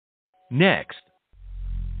Next.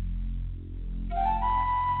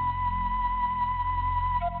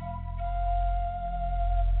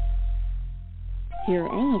 Hear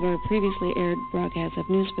all of our previously aired broadcasts of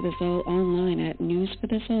News for the Soul online at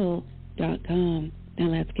newsforthesoul.com. Now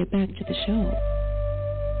let's get back to the show.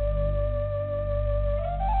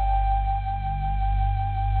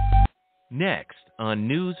 Next on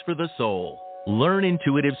News for the Soul, learn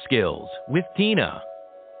intuitive skills with Tina.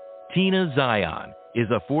 Tina Zion is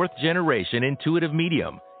a fourth-generation intuitive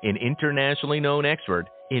medium, an internationally known expert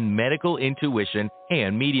in medical intuition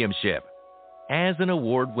and mediumship. As an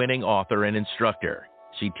award-winning author and instructor,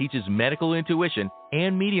 she teaches medical intuition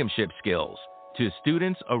and mediumship skills to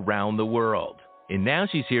students around the world. And now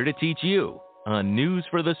she's here to teach you on News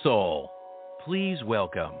for the Soul. Please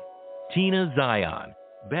welcome Tina Zion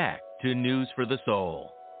back to News for the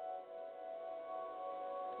Soul.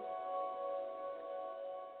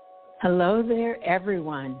 Hello there,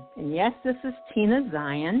 everyone. And yes, this is Tina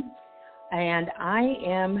Zion, and I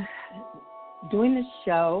am doing the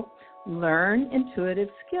show Learn Intuitive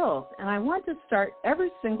Skills. And I want to start every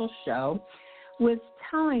single show with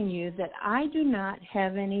telling you that I do not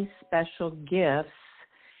have any special gifts,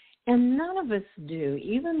 and none of us do.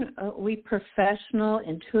 Even we professional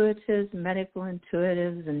intuitives, medical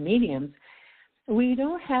intuitives, and mediums, we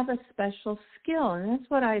don't have a special skill. And that's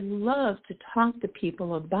what I love to talk to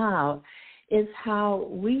people about, is how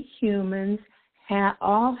we humans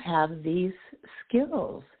all have these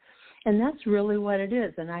skills. And that's really what it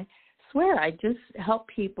is. And I swear, I just help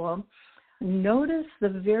people notice the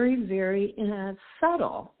very, very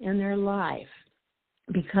subtle in their life,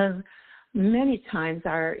 because many times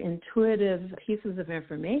our intuitive pieces of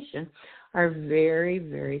information are very,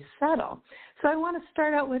 very subtle. So I want to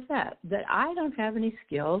start out with that I don't have any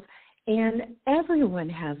skills, and everyone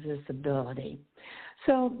has this ability.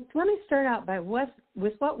 So let me start out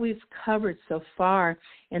with what we've covered so far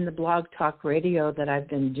in the Blog Talk Radio that I've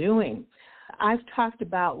been doing. I've talked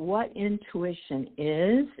about what intuition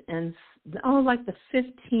is and like the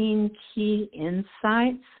 15 key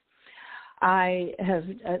insights. I have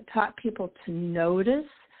taught people to notice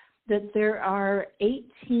that there are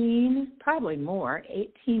 18, probably more,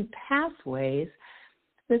 18 pathways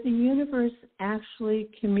that the universe actually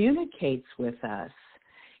communicates with us.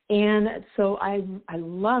 And so I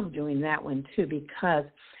love doing that one too, because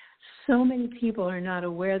so many people are not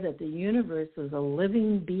aware that the universe is a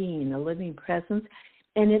living being, a living presence,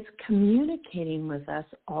 and it's communicating with us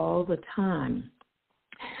all the time.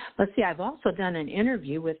 Let's see, I've also done an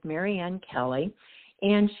interview with Marianne Kelly,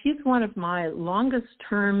 and she's one of my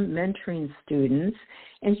longest-term mentoring students,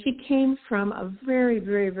 and she came from a very,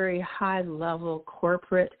 very, very high-level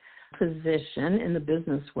corporate position in the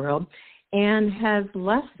business world and has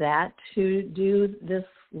left that to do this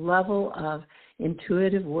level of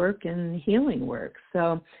intuitive work and healing work.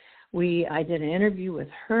 So I did an interview with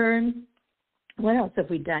her. What else have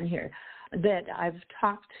we done here? That I've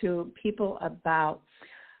talked to people about,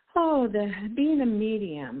 being a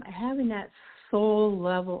medium, having that soul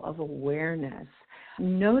level of awareness,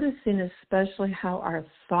 noticing especially how our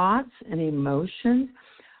thoughts and emotions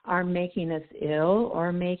are making us ill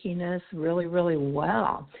or making us really, really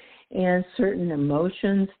well. And certain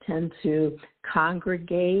emotions tend to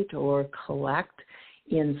congregate or collect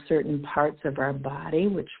in certain parts of our body,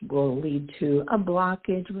 which will lead to a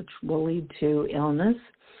blockage, which will lead to illness.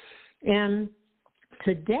 And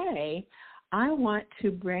today, I want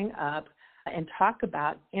to bring up and talk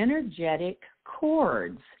about energetic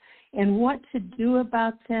cords and what to do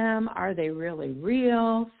about them. Are they really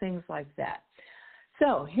real? Things like that.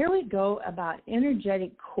 So here we go about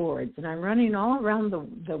energetic cords, and I'm running all around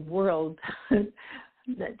the world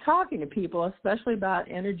talking to people, especially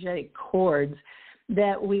about energetic cords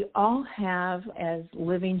that we all have as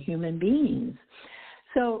living human beings.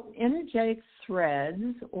 So energetic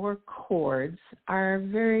threads or cords are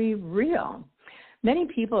very real. Many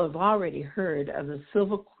people have already heard of the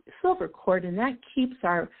silver cord, and that keeps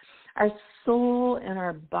our soul and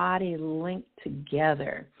our body linked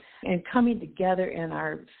together and coming together in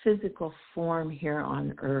our physical form here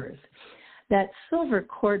on Earth. That silver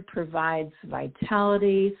cord provides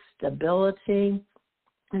vitality, stability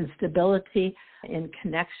in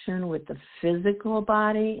connection with the physical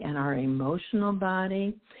body and our emotional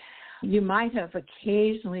body. You might have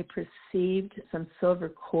occasionally perceived some silver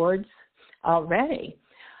cords already.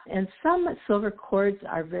 And some silver cords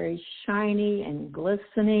are very shiny and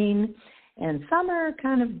glistening, and some are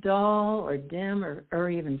kind of dull or dim or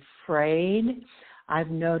even frayed. I've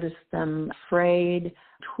noticed them frayed,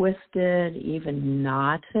 twisted, even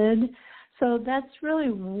knotted. So that's really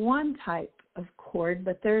one type of cord,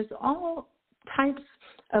 but there's all types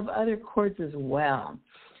of other chords as well.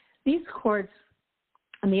 These chords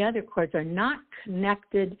and the other chords are not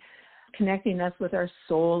connecting us with our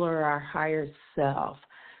soul or our higher self.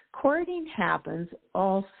 Chording happens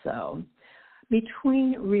also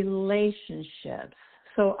between relationships.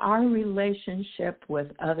 So our relationship with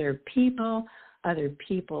other people, other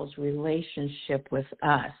people's relationship with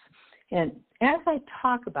us. And as I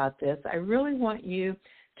talk about this, I really want you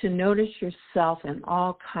to notice yourself in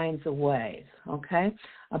all kinds of ways, okay,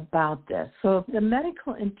 about this. So the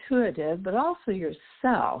medical intuitive, but also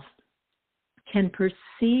yourself, can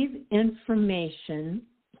perceive information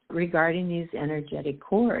regarding these energetic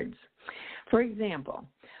chords. For example,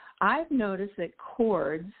 I've noticed that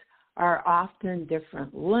chords are often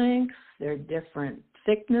different lengths, they're different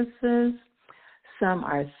thicknesses. Some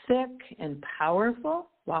are thick and powerful,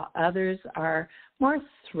 while others are more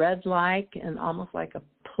thread-like and almost like a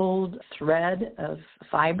pulled thread of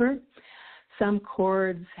fiber. Some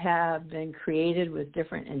chords have been created with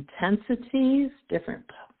different intensities, different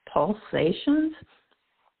pulsations.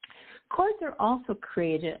 Chords are also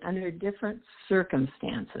created under different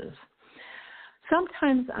circumstances,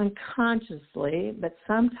 sometimes unconsciously, but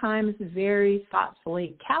sometimes very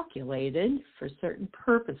thoughtfully calculated for certain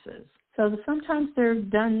purposes. So sometimes they're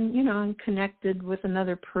done, and connected with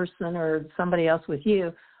another person or somebody else with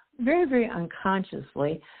you, very, very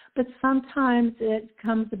unconsciously, but sometimes it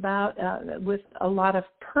comes about with a lot of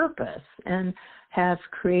purpose and have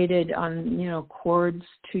created on, chords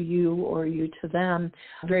to you or you to them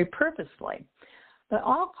very purposely. But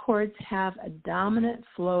all chords have a dominant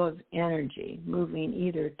flow of energy moving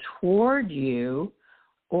either toward you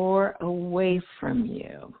or away from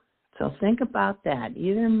you. So think about that,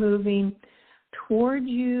 either moving toward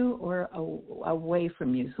you or away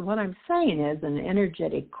from you. So what I'm saying is an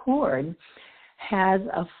energetic chord has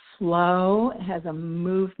a flow, has a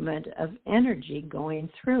movement of energy going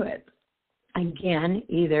through it. Again,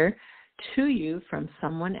 either to you from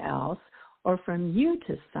someone else or from you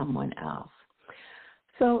to someone else.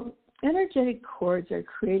 So energetic chords are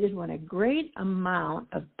created when a great amount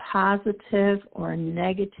of positive or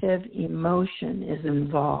negative emotion is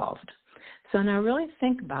involved. So now really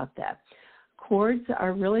think about that. Chords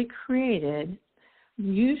are really created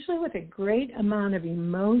usually with a great amount of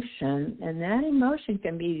emotion, and that emotion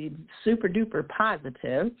can be super duper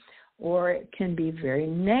positive, or it can be very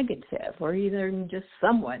negative, or even just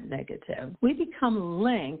somewhat negative. We become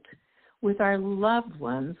linked with our loved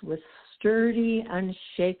ones with sturdy,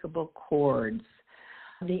 unshakable chords.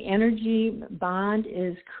 The energy bond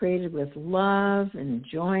is created with love,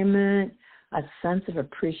 enjoyment, a sense of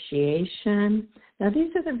appreciation. Now,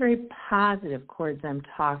 these are the very positive chords I'm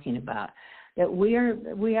talking about, that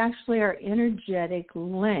we actually are energetically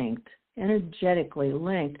linked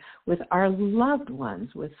with our loved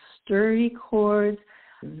ones, with sturdy chords,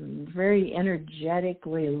 very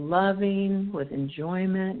energetically loving, with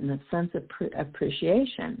enjoyment and a sense of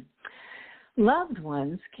appreciation. Loved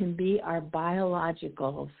ones can be our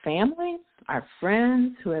biological family, our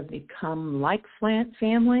friends who have become like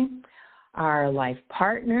family, our life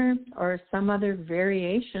partner, or some other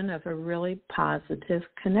variation of a really positive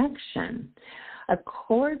connection. A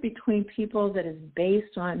chord between people that is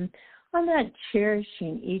based on that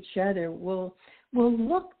cherishing each other will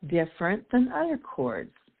look different than other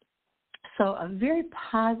chords. So a very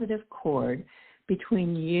positive chord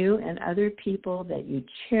between you and other people that you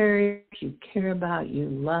cherish, you care about, you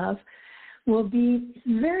love, will be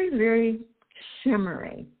very, very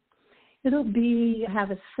shimmery. It'll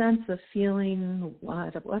have a sense of feeling,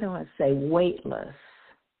 what do I want to say, weightless.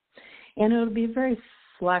 And it'll be very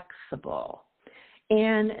flexible.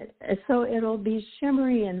 And so it'll be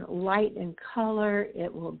shimmery and light in color.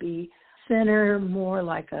 It will be thinner, more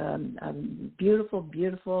like a beautiful,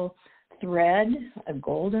 beautiful thread, a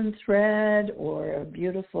golden thread, or a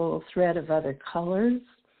beautiful thread of other colors.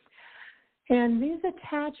 And these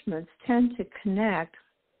attachments tend to connect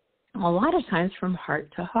a lot of times from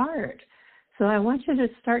heart to heart. So I want you to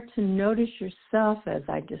start to notice yourself as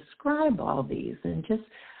I describe all these and just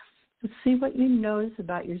see what you notice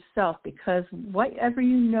about yourself, because whatever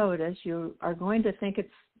you notice, you are going to think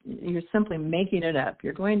you're simply making it up.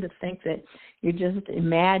 You're going to think that you're just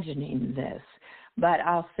imagining this. But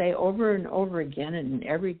I'll say over and over again, and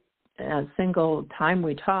every single time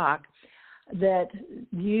we talk, that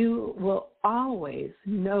you will always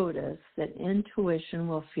notice that intuition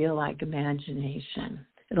will feel like imagination.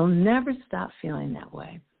 It'll never stop feeling that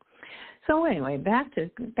way. So anyway, back to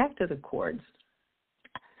the chords.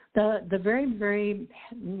 The very, very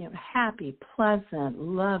happy, pleasant,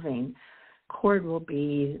 loving chord will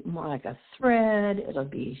be more like a thread. It'll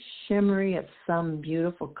be shimmery of some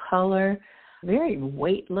beautiful color. very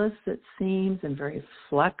weightless, it seems, and very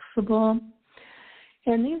flexible.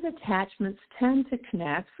 And these attachments tend to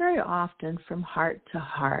connect very often from heart to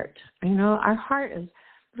heart. Our heart is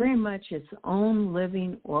very much its own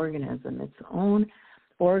living organism, its own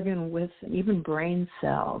organ with even brain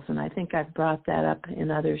cells. And I think I've brought that up in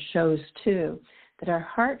other shows too, that our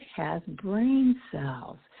heart has brain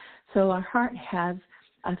cells. So our heart has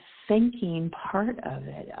a thinking part of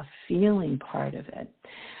it, a feeling part of it.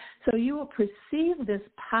 So you will perceive this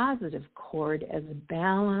positive chord as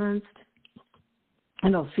balanced,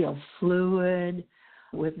 and it'll feel fluid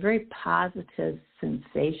with very positive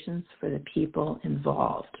sensations for the people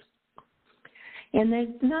involved. And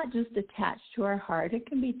it's not just attached to our heart, it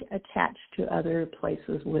can be attached to other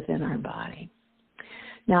places within our body.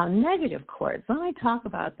 Now, negative chords, let me talk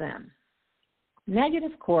about them.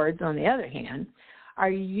 Negative chords, on the other hand, are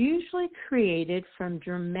usually created from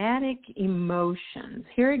dramatic emotions.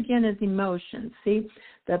 Here again is emotions. See,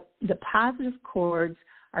 the positive chords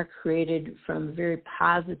are created from very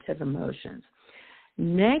positive emotions.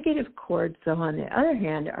 Negative chords, though, on the other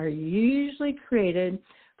hand, are usually created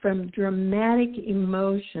from dramatic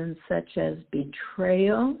emotions such as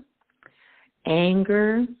betrayal,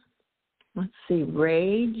 anger,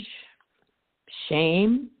 rage,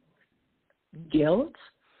 shame, guilt,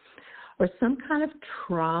 or some kind of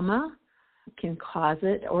trauma can cause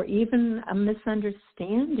it, or even a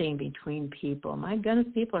misunderstanding between people. My goodness,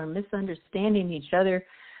 people are misunderstanding each other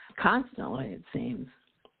constantly, it seems.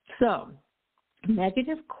 So,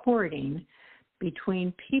 negative chording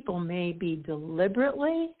between people may be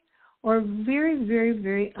deliberately or very, very,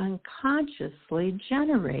 very unconsciously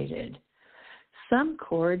generated. Some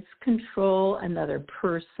chords control another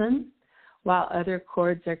person, while other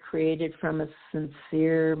chords are created from a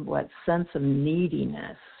sincere, sense of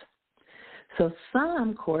neediness. So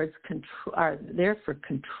some chords are there for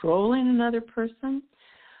controlling another person.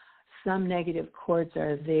 Some negative chords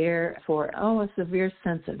are there for, a severe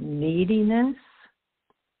sense of neediness.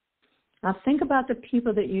 Now think about the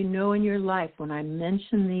people that you know in your life when I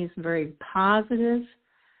mention these very positive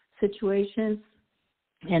situations,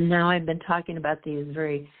 and now I've been talking about these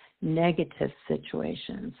very negative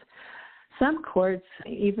situations. Some chords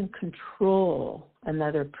even control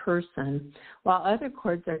another person, while other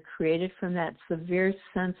chords are created from that severe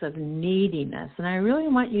sense of neediness. And I really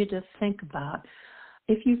want you to think about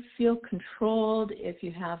if you feel controlled, if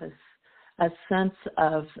you have a sense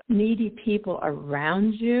of needy people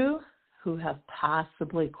around you who have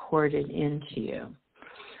possibly chorded into you.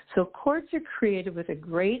 So chords are created with a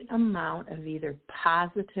great amount of either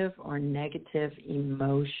positive or negative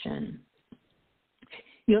emotion.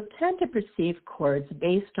 You'll tend to perceive chords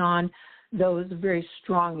based on those very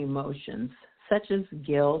strong emotions, such as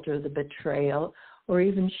guilt or the betrayal or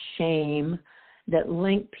even shame, that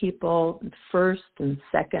link people first and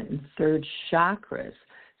second and third chakras.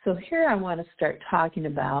 So here I want to start talking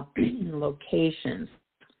about locations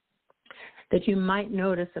that you might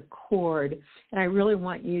notice a chord, and I really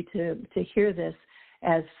want you to hear this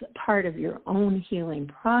as part of your own healing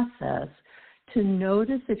process, to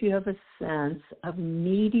notice if you have a sense of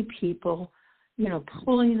needy people,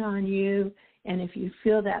 pulling on you, and if you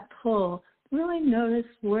feel that pull, really notice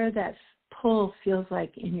where that pull feels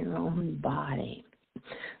like in your own body.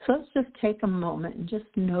 So let's just take a moment and just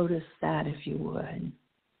notice that if you would.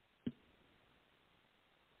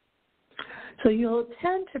 So you'll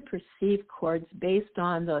tend to perceive chords based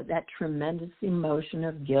on that tremendous emotion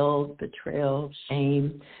of guilt, betrayal,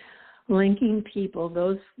 shame, linking people.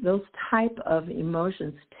 Those type of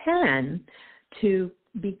emotions tend to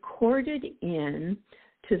be chorded in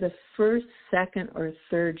to the first, second, or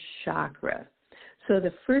third chakra. So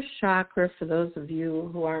the first chakra, for those of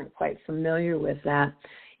you who aren't quite familiar with that,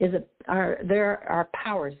 there are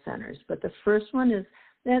power centers. But the first one is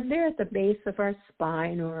they're at the base of our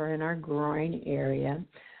spine or in our groin area.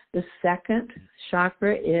 The second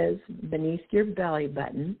chakra is beneath your belly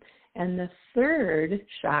button. And the third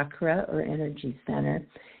chakra or energy center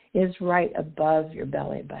is right above your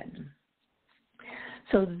belly button.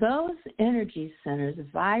 So those energy centers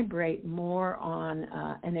vibrate more on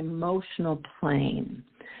an emotional plane.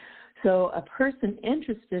 So a person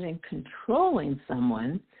interested in controlling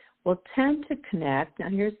someone will tend to connect. Now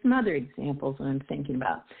here's some other examples that I'm thinking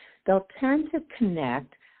about. They'll tend to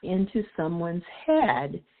connect into someone's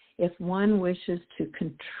head if one wishes to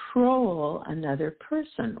control another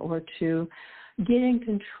person or to get in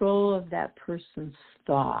control of that person's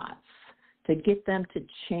thoughts, to get them to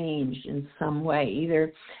change in some way,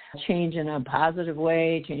 either change in a positive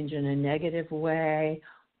way, change in a negative way,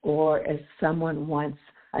 or if someone wants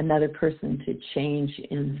another person to change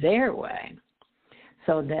in their way.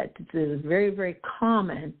 So that it is very, very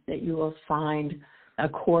common that you will find a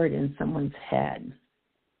cord in someone's head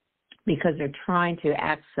because they're trying to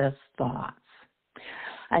access thoughts.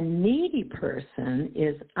 A needy person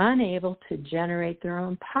is unable to generate their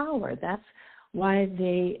own power. That's why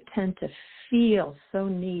they tend to feel so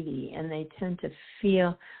needy, and they tend to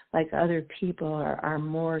feel like other people are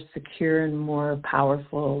more secure and more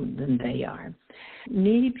powerful than they are.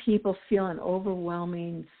 Needy people feel an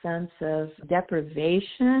overwhelming sense of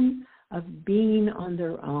deprivation of being on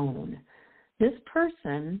their own. This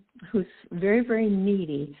person who's very, very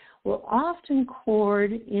needy will often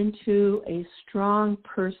cord into a strong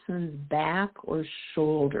person's back or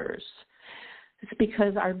shoulders. It's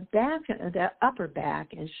because our back, the upper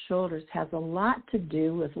back and shoulders has a lot to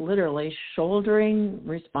do with literally shouldering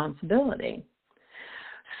responsibility.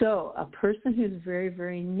 So a person who's very,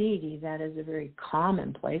 very needy, that is a very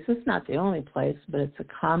common place. It's not the only place, but it's a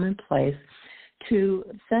common place to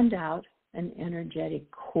send out an energetic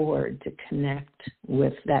cord to connect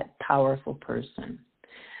with that powerful person.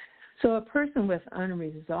 So a person with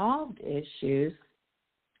unresolved issues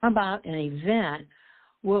about an event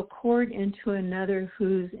will cord into another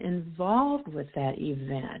who's involved with that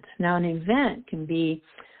event. Now, an event can be,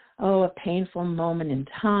 a painful moment in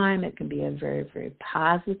time. It can be a very, very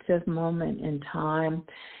positive moment in time.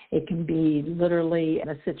 It can be literally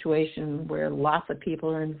a situation where lots of people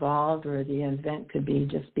are involved, or the event could be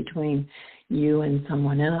just between you and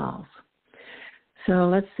someone else. So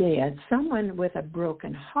let's see, someone with a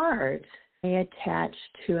broken heart may attach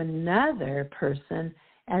to another person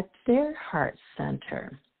at their heart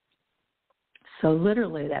center. So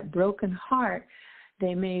literally that broken heart,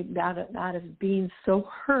 they may, out of being so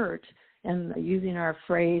hurt, and using our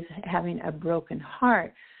phrase, having a broken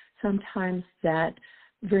heart, sometimes that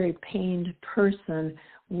very pained person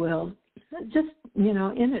will just,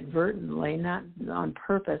 inadvertently, not on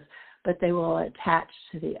purpose, but they will attach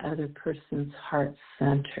to the other person's heart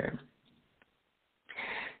center.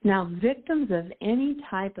 Now, victims of any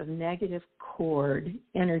type of negative cord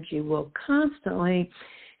energy will constantly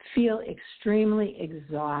feel extremely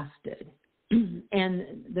exhausted.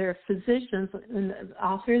 And their physicians, and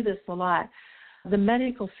I'll hear this a lot, the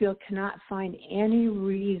medical field cannot find any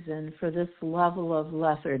reason for this level of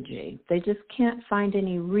lethargy. They just can't find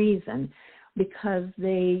any reason, because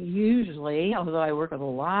they usually, although I work with a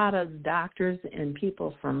lot of doctors and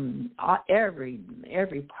people from every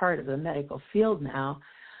part of the medical field now,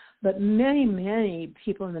 but many, many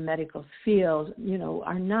people in the medical field,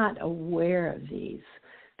 are not aware of these.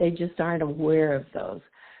 They just aren't aware of those.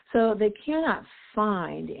 So they cannot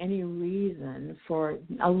find any reason for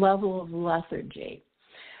a level of lethargy.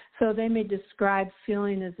 So they may describe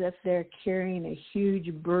feeling as if they're carrying a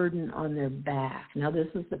huge burden on their back. Now, this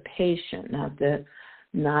is the patient, not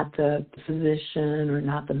the physician or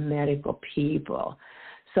not the medical people.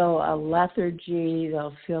 So a lethargy,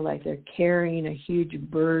 they'll feel like they're carrying a huge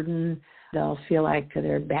burden. They'll feel like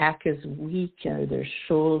their back is weak or their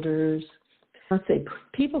shoulders. Let's say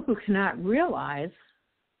people who cannot realize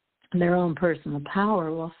their own personal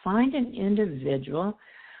power will find an individual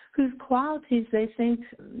whose qualities they think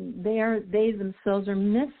they themselves are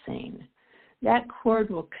missing. That cord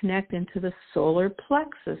will connect into the solar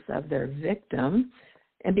plexus of their victim,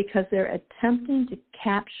 and because they're attempting to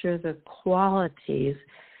capture the qualities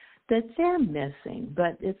that they're missing,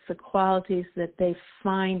 but it's the qualities that they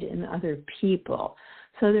find in other people.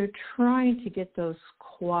 So they're trying to get those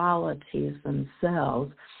qualities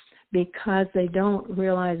themselves because they don't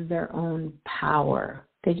realize their own power.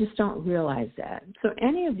 They just don't realize that. So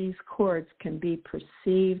any of these cords can be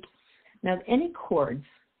perceived. Now, any cords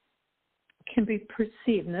can be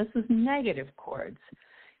perceived, and this is negative cords,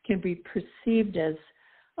 can be perceived as,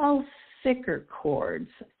 thicker cords.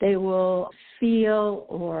 They will feel,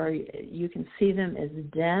 or you can see them as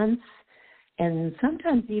dense, and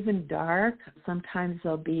sometimes even dark. Sometimes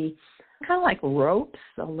they'll be kind of like ropes.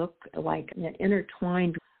 They'll look like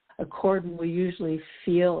intertwined. A cord will usually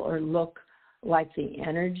feel or look like the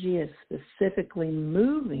energy is specifically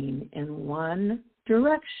moving in one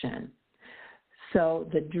direction. So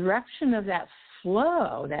the direction of that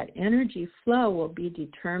flow, that energy flow, will be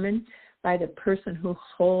determined by the person who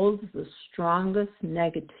holds the strongest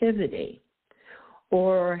negativity,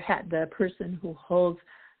 or the person who holds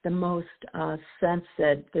the most sense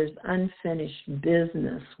that there's unfinished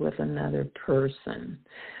business with another person.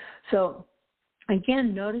 So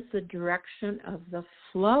again, notice the direction of the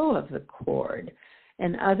flow of the cord.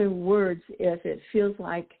 In other words, if it feels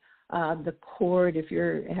like the cord, if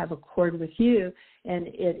you have a cord with you and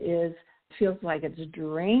it feels like it's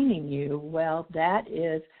draining you, well, that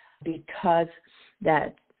is because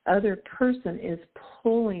that other person is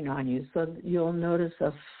pulling on you. So you'll notice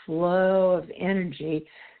a flow of energy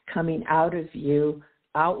coming out of you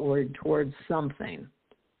outward towards something.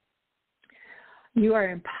 You are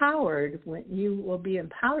empowered you will be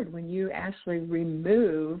empowered when you actually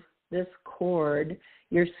remove this cord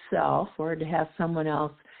yourself, or to have someone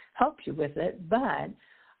else help you with it. But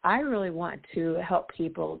I really want to help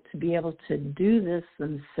people to be able to do this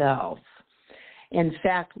themselves. In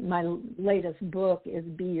fact, my latest book is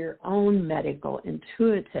Be Your Own Medical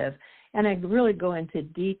Intuitive, and I really go into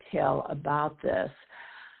detail about this.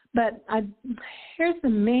 But here's the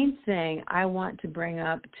main thing I want to bring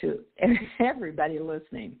up to everybody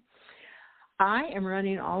listening. I am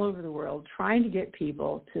running all over the world trying to get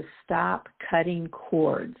people to stop cutting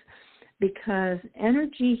cords, because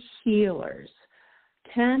energy healers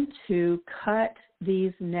tend to cut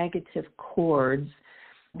these negative cords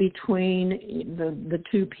between the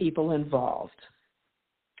two people involved.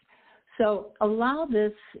 So allow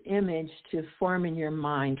this image to form in your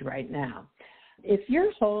mind right now. If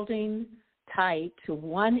you're holding tight to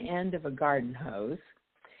one end of a garden hose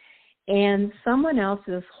and someone else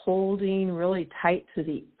is holding really tight to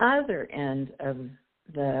the other end of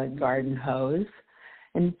the garden hose,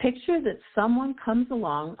 and picture that someone comes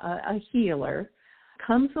along, a healer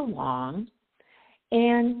comes along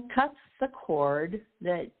and cuts the cord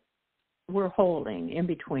that we're holding in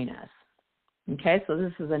between us. Okay, so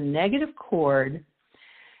this is a negative cord,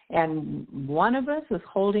 and one of us is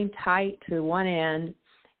holding tight to one end,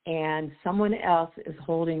 and someone else is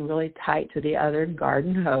holding really tight to the other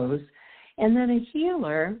garden hose. And then a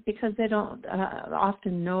healer, because they don't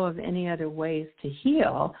often know of any other ways to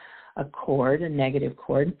heal a cord, a negative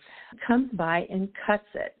cord, comes by and cuts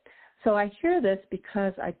it. So I hear this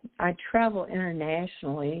because I travel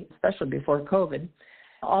internationally, especially before COVID,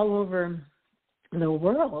 all over the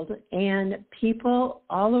world, and people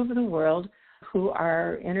all over the world who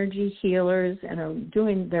are energy healers and are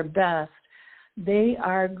doing their best, they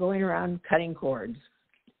are going around cutting cords.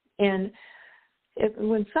 And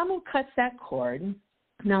when someone cuts that cord,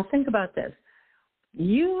 now think about this.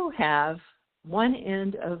 You have one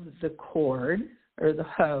end of the cord or the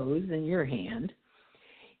hose in your hand,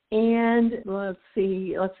 and let's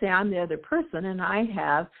say I'm the other person and I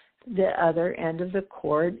have the other end of the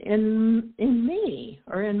cord in me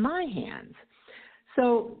or in my hands.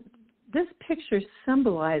 So this picture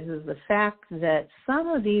symbolizes the fact that some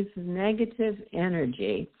of these negative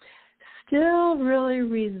energy still really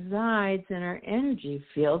resides in our energy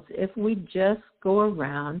fields if we just go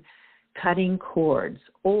around cutting cords,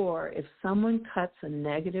 or if someone cuts a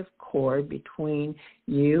negative cord between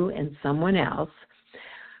you and someone else,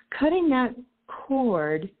 cutting that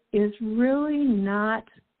cord is really not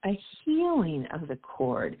a healing of the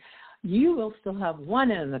cord. You will still have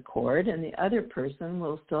one end of the cord, and the other person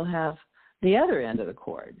will still have the other end of the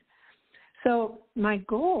cord. So my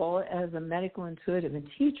goal as a medical intuitive and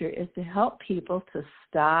teacher is to help people to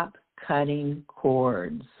stop cutting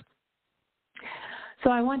cords. So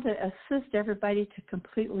I want to assist everybody to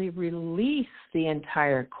completely release the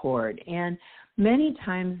entire cord. And many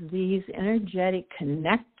times these energetic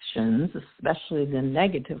connections, especially the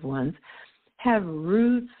negative ones, have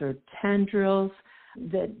roots or tendrils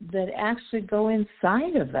that actually go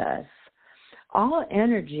inside of us. All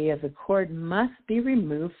energy of the cord must be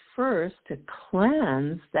removed first to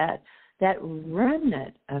cleanse that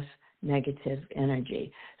remnant of negative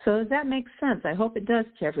energy. So does that make sense? I hope it does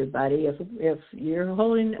to everybody. If you're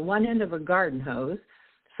holding one end of a garden hose,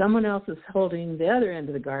 someone else is holding the other end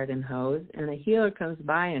of the garden hose, and a healer comes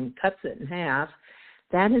by and cuts it in half,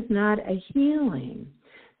 that is not a healing.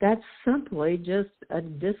 That's simply just a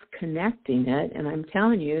disconnecting it, and I'm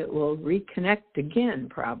telling you, it will reconnect again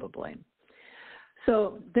probably.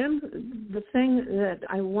 So then the thing that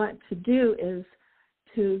I want to do is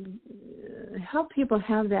to help people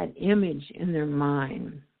have that image in their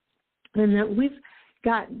mind, and that we've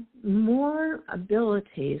got more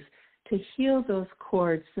abilities to heal those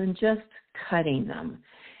cords than just cutting them,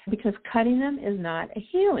 because cutting them is not a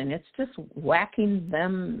healing. It's just whacking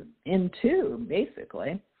them in two,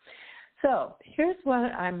 basically. So here's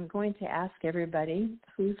what I'm going to ask everybody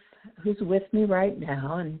who's with me right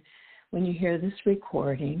now, and when you hear this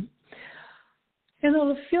recording,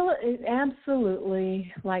 it'll feel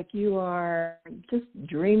absolutely like you are just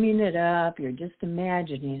dreaming it up, you're just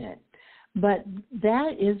imagining it. But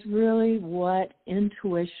that is really what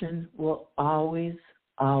intuition will always,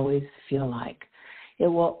 always feel like. It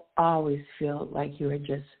will always feel like you are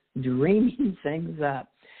just dreaming things up.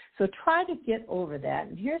 So try to get over that.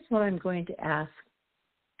 And here's what I'm going to ask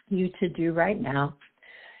you to do right now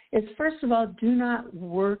is, first of all, do not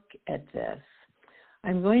work at this.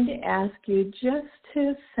 I'm going to ask you just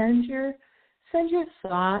to send your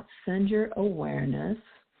thoughts, send your awareness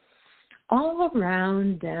all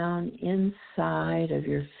around down inside of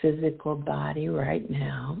your physical body right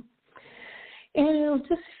now. And it'll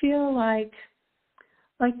just feel like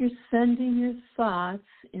you're sending your thoughts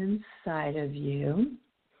inside of you.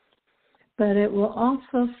 But it will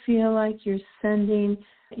also feel like you're sending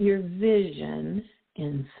your vision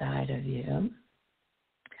inside of you.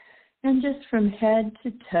 And just from head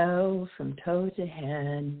to toe, from toe to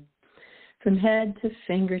head, from head to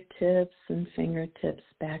fingertips and fingertips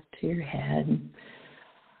back to your head,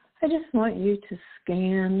 I just want you to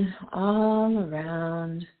scan all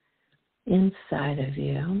around inside of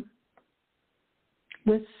you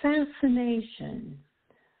with fascination,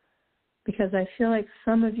 because I feel like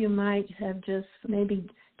some of you might have just maybe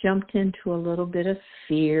jumped into a little bit of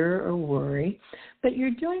fear or worry, but you're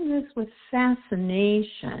doing this with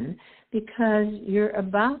fascination because you're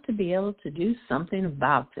about to be able to do something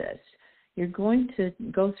about this. You're going to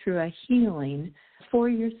go through a healing for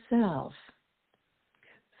yourself.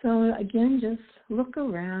 So again, just look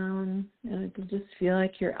around, and it can just feel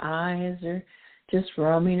like your eyes are just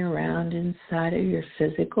roaming around inside of your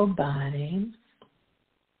physical body.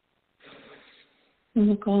 And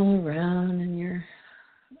look all around in your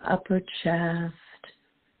upper chest.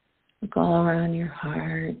 Look all around your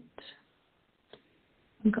heart.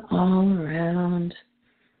 Look all around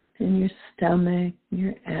in your stomach,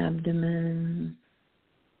 your abdomen.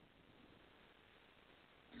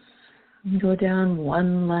 And go down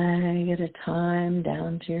one leg at a time,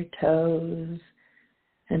 down to your toes,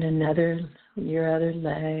 and your other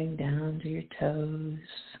leg down to your toes.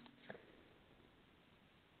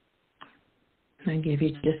 I give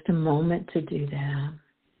you just a moment to do that.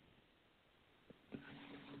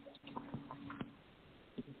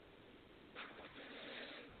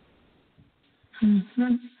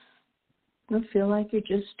 You'll feel like you're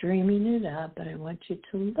just dreaming it up, but I want you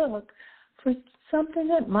to look for something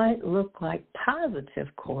that might look like positive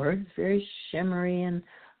chords, very shimmery and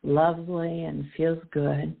lovely and feels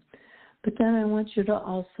good. But then I want you to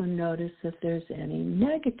also notice if there's any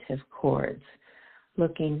negative chords,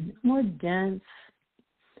 looking more dense,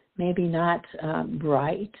 maybe not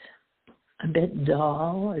bright, a bit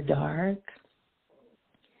dull or dark.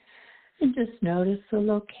 And just notice the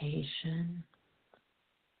location.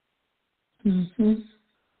 And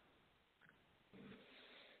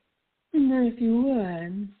then if you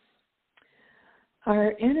would,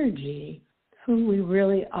 our energy, who we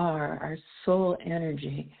really are, our soul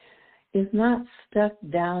energy, is not stuck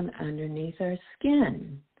down underneath our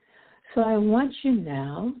skin. So I want you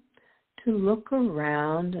now to look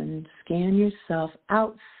around and scan yourself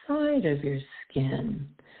outside of your skin.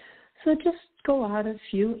 So just go out a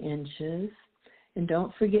few inches, and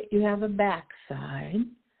don't forget you have a backside.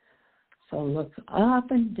 So look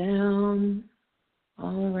up and down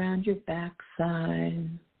all around your backside,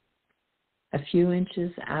 a few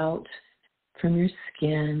inches out from your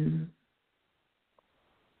skin.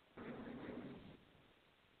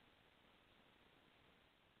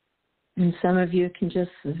 And some of you can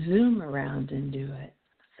just zoom around and do it.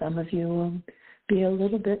 Some of you will be a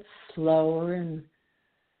little bit slower and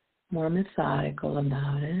more methodical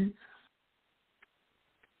about it.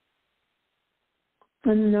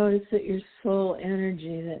 And notice that your soul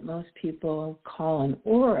energy, that most people call an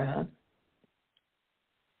aura,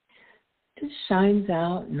 just shines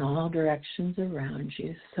out in all directions around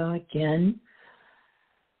you. So again,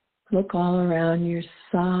 look all around your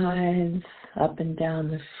sides, up and down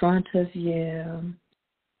the front of you,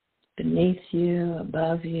 beneath you,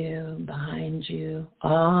 above you, behind you,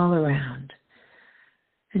 all around.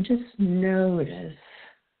 And just notice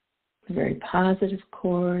the very positive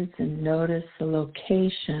chords, and notice the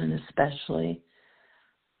location, especially,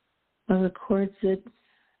 of the chords that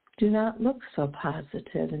do not look so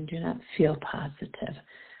positive and do not feel positive.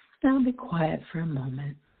 Now be quiet for a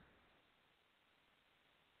moment.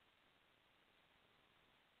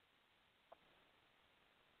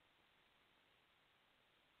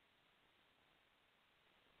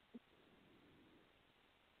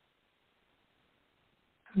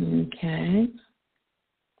 Okay.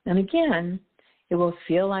 And again, it will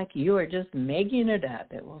feel like you are just making it up.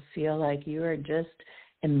 It will feel like you are just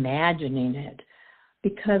imagining it,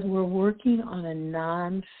 because we're working on a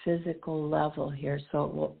non-physical level here, so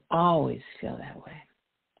it will always feel that way.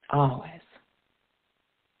 Always.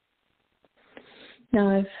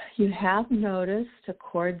 Now, if you have noticed a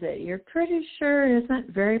chord that you're pretty sure isn't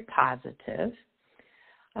very positive,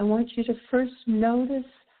 I want you to first notice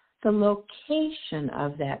the location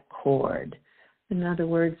of that chord. In other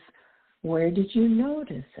words, where did you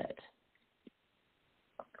notice it?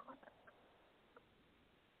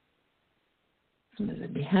 Move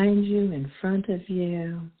it behind you, in front of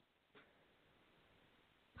you.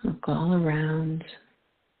 Look all around.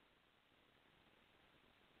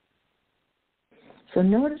 So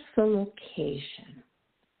notice the location.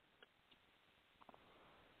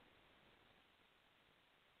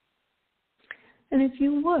 And if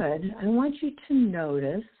you would, I want you to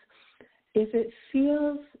notice if it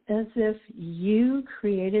feels as if you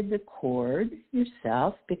created the cord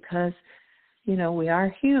yourself, because, you know, we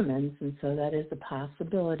are humans, and so that is a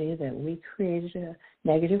possibility that we created a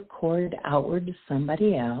negative cord outward to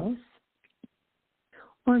somebody else.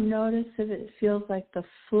 Or notice if it feels like the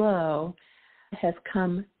flow has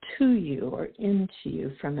come to you or into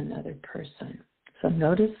you from another person. So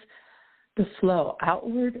notice the flow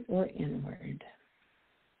outward or inward.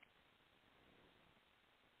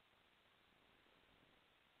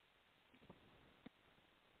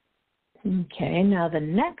 Okay, now the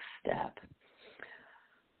next step,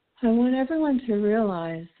 I want everyone to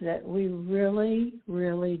realize that we really,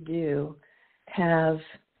 really do have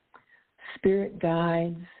spirit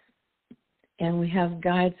guides, and we have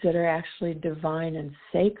guides that are actually divine and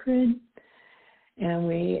sacred, and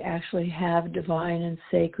we actually have divine and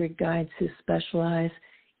sacred guides who specialize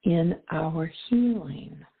in our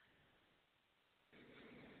healing.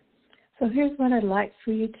 So here's what I'd like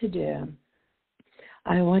for you to do.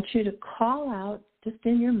 I want you to call out, just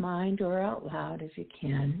in your mind or out loud if you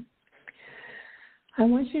can, I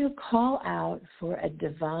want you to call out for a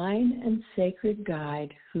divine and sacred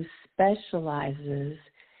guide who specializes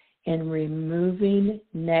in removing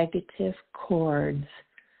negative cords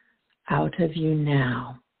out of you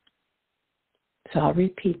now. So I'll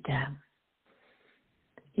repeat that.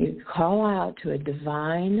 You call out to a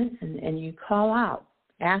divine, and you call out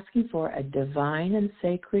asking for a divine and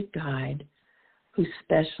sacred guide who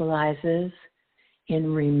specializes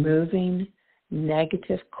in removing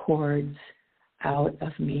negative cords out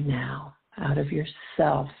of me now, out of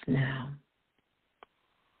yourself now.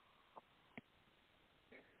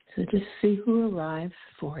 So just see who arrives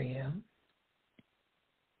for you.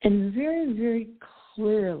 And very, very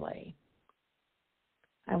clearly,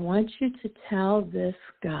 I want you to tell this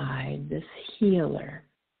guide, this healer,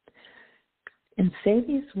 and say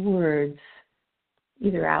these words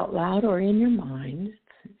either out loud or in your mind.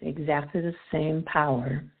 It's exactly the same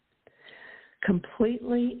power.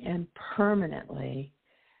 Completely and permanently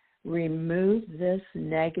remove this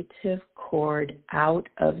negative cord out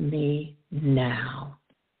of me now.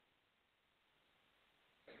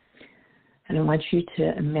 And I want you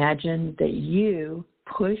to imagine that you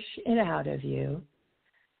push it out of you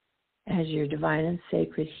as your divine and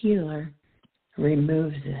sacred healer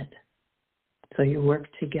removes it. So you work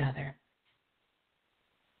together.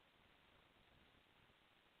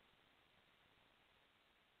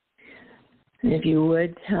 And if you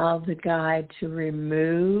would, tell the guide to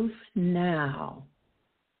remove now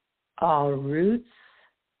all roots,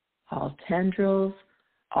 all tendrils,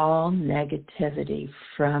 all negativity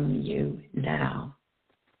from you now.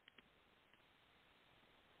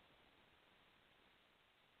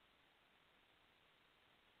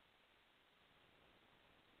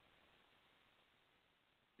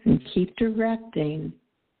 And keep directing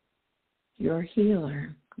your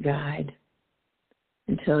healer guide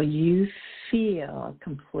until you feel a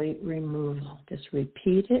complete removal. Just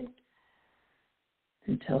repeat it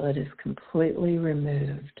until it is completely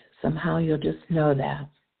removed. Somehow you'll just know that.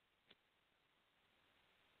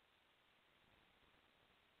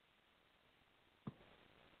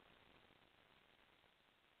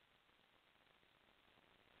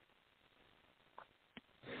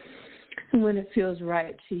 And when it feels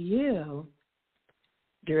right to you,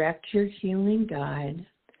 direct your healing guide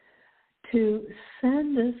to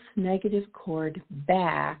send this negative cord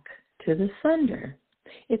back to the sender.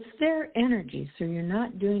 It's their energy, so you're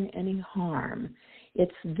not doing any harm.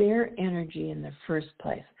 It's their energy in the first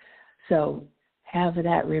place. So have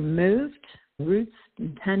that removed, roots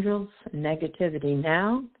and tendrils and negativity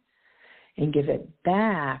now, and give it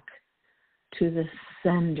back to the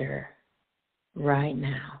sender right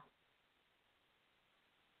now.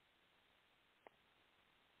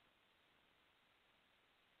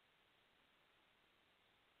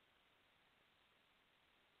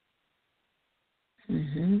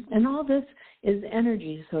 And all this is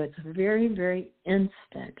energy, so it's very, very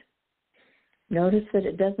instant. Notice that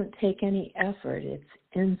it doesn't take any effort. It's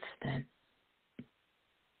instant.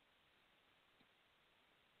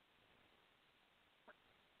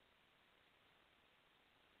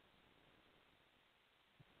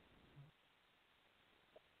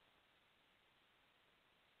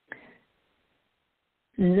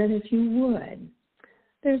 And then if you would,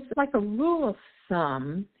 there's like a rule of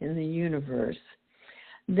thumb in the universe.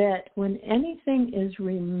 that when anything is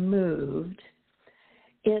removed,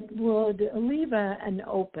 it would leave an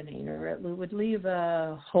opening, or it would leave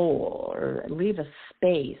a hole, or leave a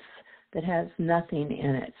space that has nothing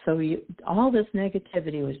in it. So all this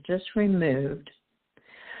negativity was just removed.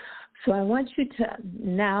 So I want you to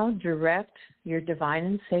now direct your divine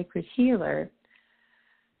and sacred healer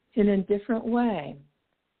in a different way.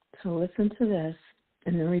 So listen to this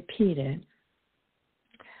and then repeat it.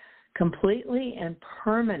 Completely and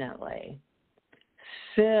permanently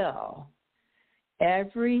fill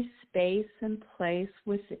every space and place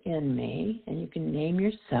within me, and you can name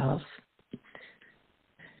yourself,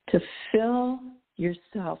 to fill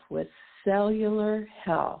yourself with cellular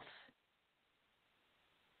health,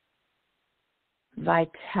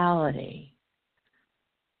 vitality,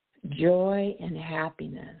 joy, and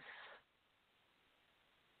happiness.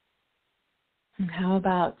 And how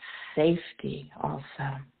about safety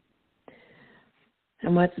also?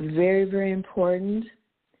 And what's very, very important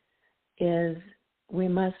is we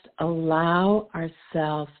must allow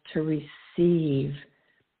ourselves to receive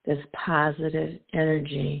this positive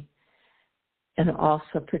energy and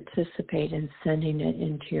also participate in sending it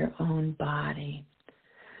into your own body.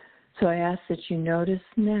 So I ask that you notice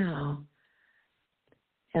now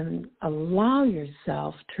and allow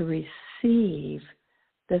yourself to receive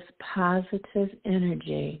this positive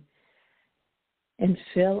energy and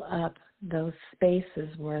fill up those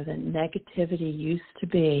spaces where the negativity used to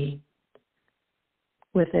be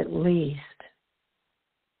with at least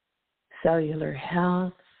cellular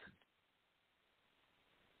health,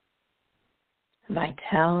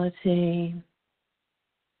 vitality,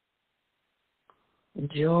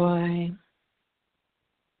 joy,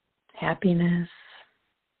 happiness.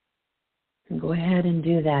 And go ahead and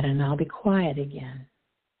do that, and I'll be quiet again.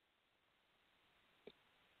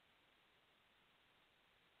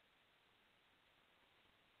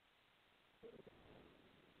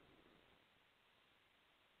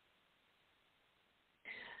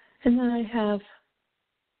 And then I have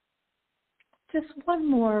just one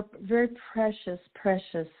more very precious,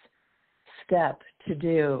 precious step to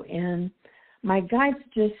do. And my guides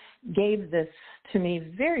just gave this to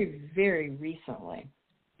me very, very recently.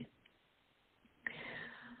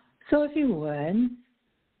 So if you would,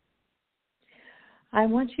 I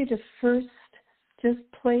want you to first just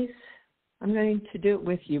place, I'm going to do it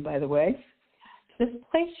with you, by the way, just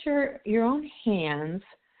place your own hands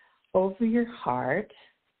over your heart.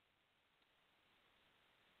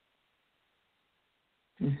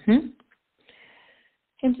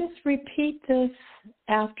 And just repeat this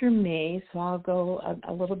after me, so I'll go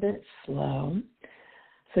a little bit slow,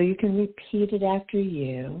 so you can repeat it after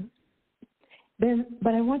you.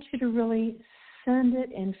 But I want you to really send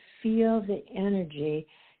it and feel the energy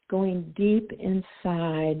going deep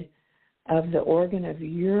inside of the organ of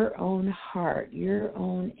your own heart, your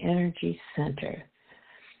own energy center.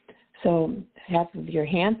 So have your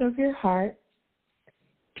hands over your heart.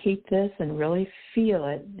 Repeat this and really feel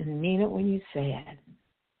it and mean it when you say it.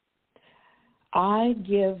 I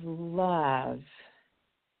give love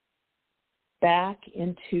back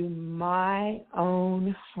into my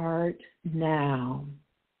own heart now,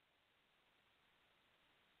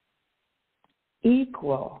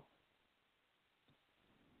 equal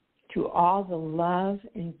to all the love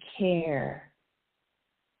and care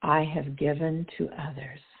I have given to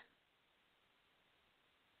others.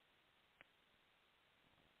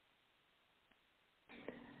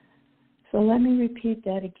 So let me repeat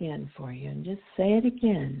that again for you, and just say it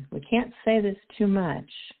again. We can't say this too much.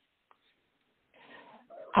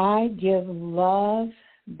 I give love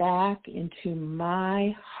back into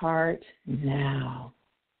my heart now,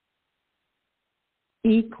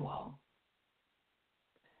 equal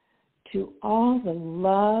to all the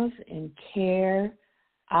love and care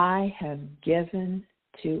I have given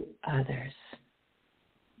to others.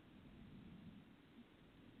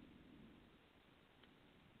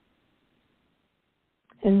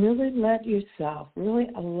 And really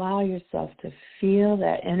allow yourself to feel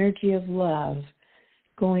that energy of love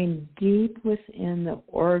going deep within the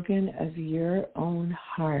organ of your own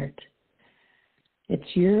heart. It's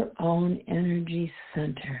your own energy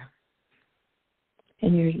center.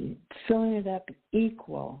 And you're filling it up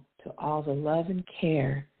equal to all the love and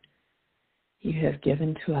care you have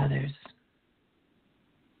given to others.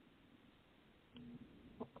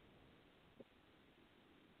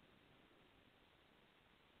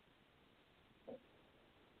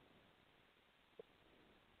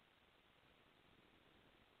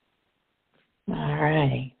 All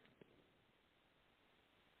right.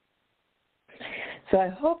 So I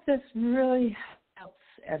hope this really helps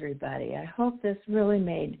everybody. I hope this really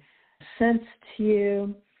made sense to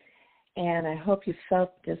you. And I hope you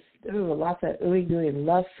felt just lots of ooey gooey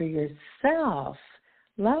love for yourself.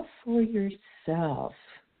 Love for yourself.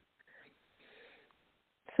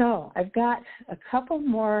 So I've got a couple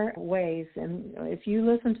more ways, and if you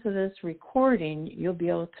listen to this recording, you'll be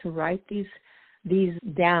able to write these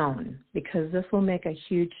down, because this will make a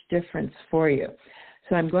huge difference for you.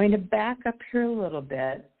 So I'm going to back up here a little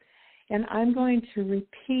bit, and I'm going to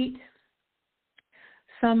repeat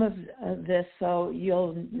some of this so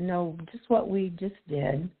you'll know just what we just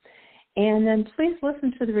did. And then please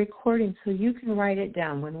listen to the recording so you can write it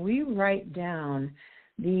down. When we write down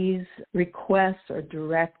these requests or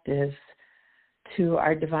directives to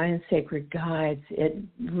our divine and sacred guides, it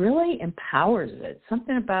really empowers it.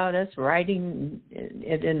 Something about us writing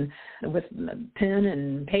it in with pen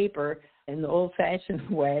and paper in the old-fashioned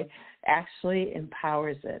way actually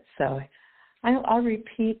empowers it. So I'll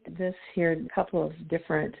repeat this here, a couple of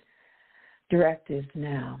different directives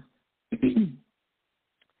now.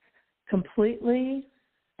 Completely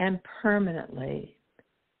and permanently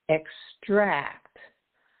extract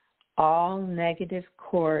all negative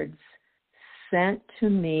cords sent to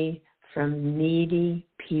me from needy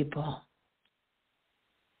people.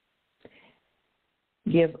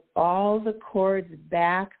 Give all the cords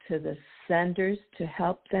back to the senders to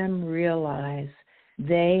help them realize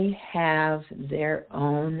they have their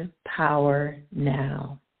own power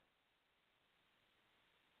now.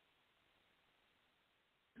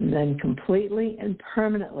 And then completely and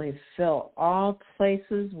permanently fill all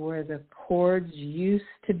places where the cords used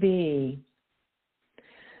to be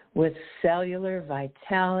with cellular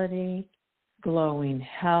vitality, glowing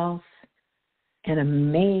health, and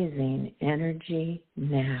amazing energy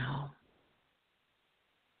now.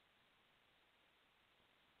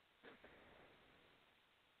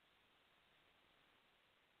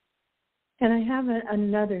 And I have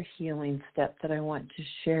another healing step that I want to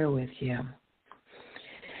share with you.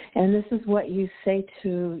 And this is what you say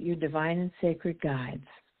to your divine and sacred guides.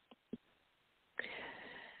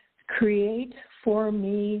 Create for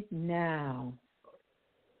me now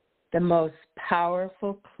the most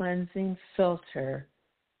powerful cleansing filter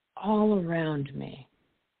all around me.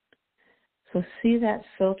 So see that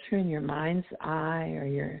filter in your mind's eye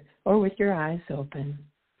or with your eyes open.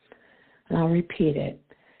 And I'll repeat it.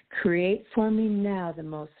 Create for me now the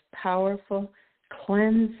most powerful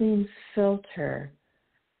cleansing filter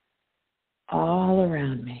all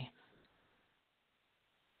around me.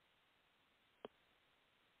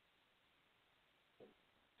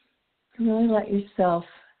 Really let yourself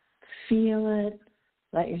feel it.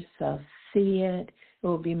 Let yourself see it. It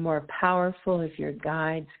will be more powerful if your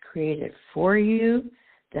guides create it for you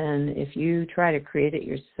than if you try to create it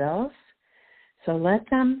yourself. So let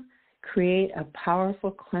them create a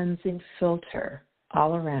powerful cleansing filter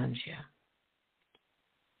all around you.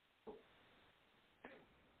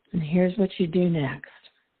 And here's what you do next.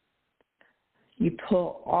 You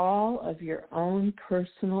pull all of your own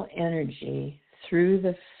personal energy through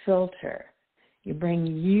the filter. You bring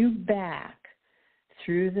you back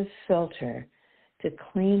through the filter to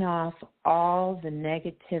clean off all the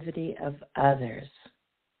negativity of others.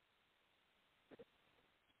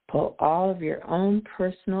 Pull all of your own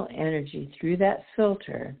personal energy through that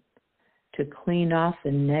filter to clean off the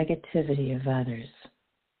negativity of others.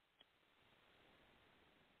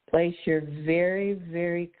 Place your very,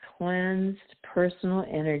 very cleansed personal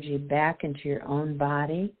energy back into your own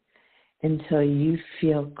body until you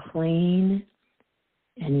feel clean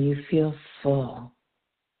and you feel full.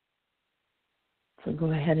 So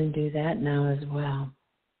go ahead and do that now as well.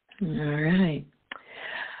 All right.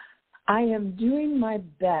 I am doing my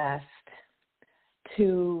best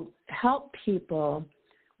to help people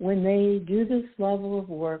when they do this level of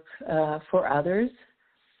work for others,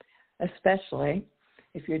 especially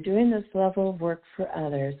if you're doing this level of work for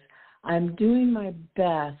others. I'm doing my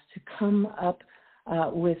best to come up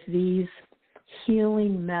with these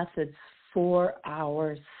healing methods for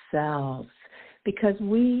ourselves, because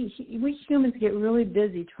we humans get really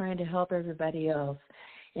busy trying to help everybody else.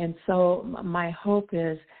 And so my hope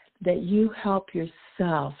is that you help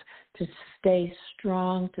yourself to stay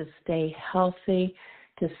strong, to stay healthy,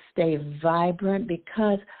 to stay vibrant,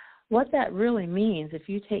 because what that really means, if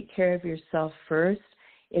you take care of yourself first,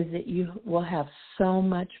 is that you will have so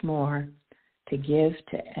much more to give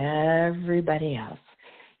to everybody else.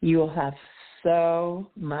 You will have so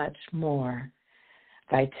much more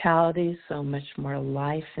vitality, so much more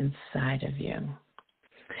life inside of you.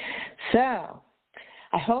 So,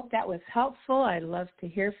 I hope that was helpful. I'd love to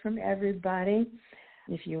hear from everybody.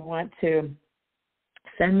 If you want to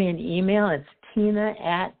send me an email, it's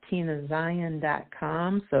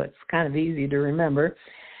tina@tinazion.com, so it's kind of easy to remember.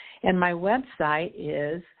 And my website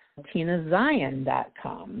is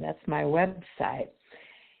tinazion.com. That's my website.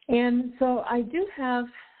 And so I do have,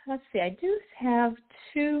 I do have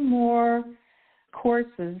 2 more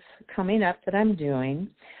courses coming up that I'm doing.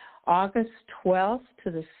 August 12th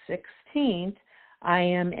to the 16th, I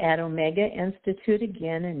am at Omega Institute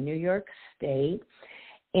again in New York State.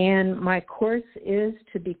 And my course is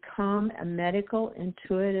to become a medical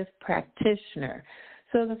intuitive practitioner.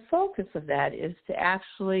 So the focus of that is to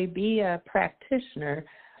actually be a practitioner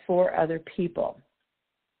for other people.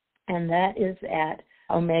 And that is at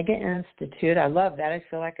Omega Institute. I love that. I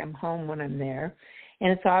feel like I'm home when I'm there.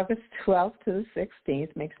 And it's August 12th to the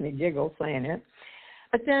 16th. Makes me jiggle saying it.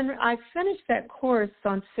 But then I finished that course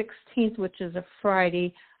on 16th, which is a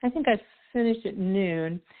Friday. I think I finished at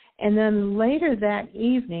noon. And then later that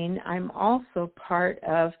evening, I'm also part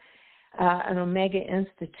of an Omega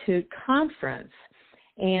Institute conference.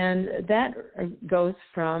 And that goes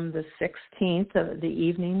from the 16th of the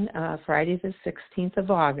evening, Friday the 16th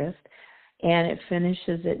of August, and it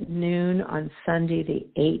finishes at noon on Sunday the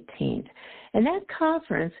 18th. And that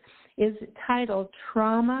conference is titled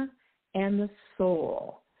Trauma and the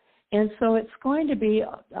Soul. And so it's going to be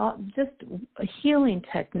just healing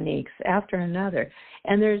techniques after another.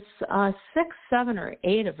 And there's 6, 7, or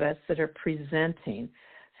 8 of us that are presenting.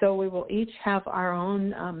 So we will each have our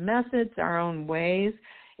own methods, our own ways,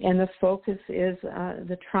 and the focus is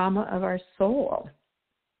the trauma of our soul.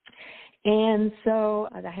 And so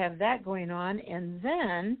I have that going on. And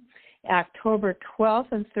then October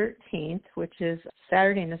 12th and 13th, which is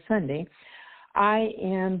Saturday and a Sunday, I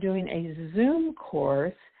am doing a Zoom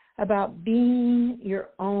course about being your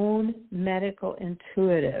own medical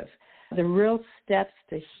intuitive, the real steps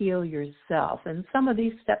to heal yourself. And some of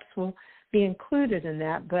these steps will be included in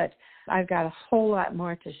that, but I've got a whole lot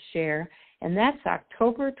more to share. And that's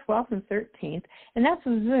October 12th and 13th. And that's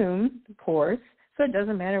a Zoom course, so it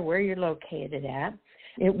doesn't matter where you're located at.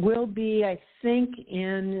 It will be, I think,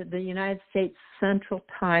 in the United States Central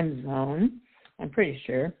Time Zone, I'm pretty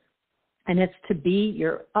sure. And it's to be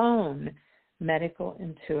your own medical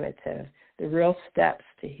intuitive, the real steps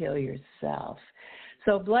to heal yourself.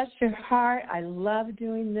 So bless your heart. I love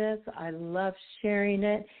doing this. I love sharing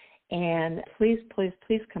it. And please, please,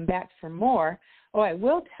 please come back for more. Oh, I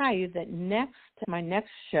will tell you that my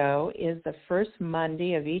next show is the first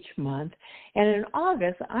Monday of each month. And in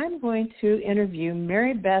August, I'm going to interview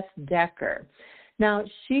Mary Beth Decker. Now,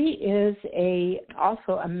 she is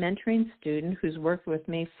also a mentoring student who's worked with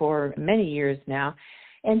me for many years now.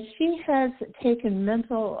 And she has taken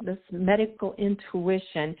this medical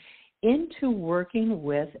intuition into working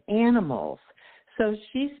with animals. So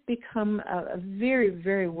she's become a very,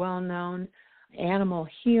 very well-known animal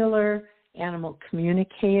healer, animal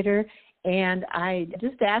communicator, and I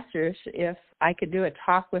just asked her if I could do a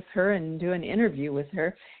talk with her and do an interview with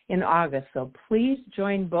her in August. So please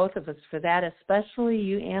join both of us for that, especially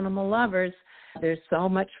you animal lovers. There's so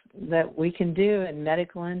much that we can do, and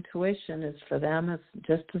medical intuition is for them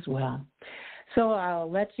just as well. So I'll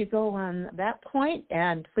let you go on that point,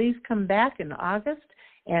 and please come back in August,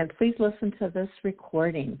 and please listen to this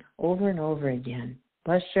recording over and over again.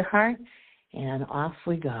 Bless your heart, and off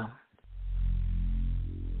we go.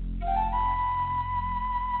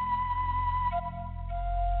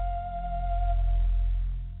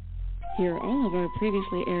 Hear all of our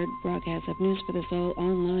previously aired broadcasts of News for the Soul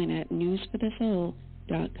online at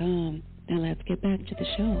newsforthesoul.com. Now let's get back to the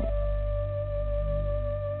show.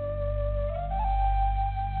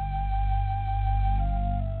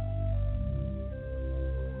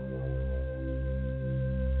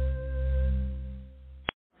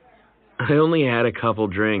 I only had a couple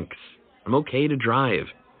drinks. I'm okay to drive.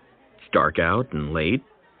 It's dark out and late,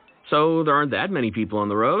 so there aren't that many people on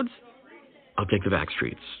the roads. I'll take the back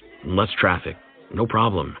streets. Less traffic. No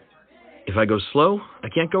problem. If I go slow, I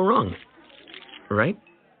can't go wrong. Right?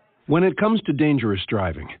 When it comes to dangerous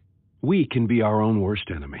driving, we can be our own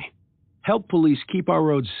worst enemy. Help police keep our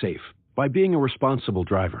roads safe by being a responsible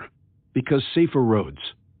driver. Because safer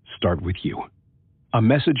roads start with you. A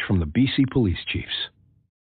message from the BC Police Chiefs.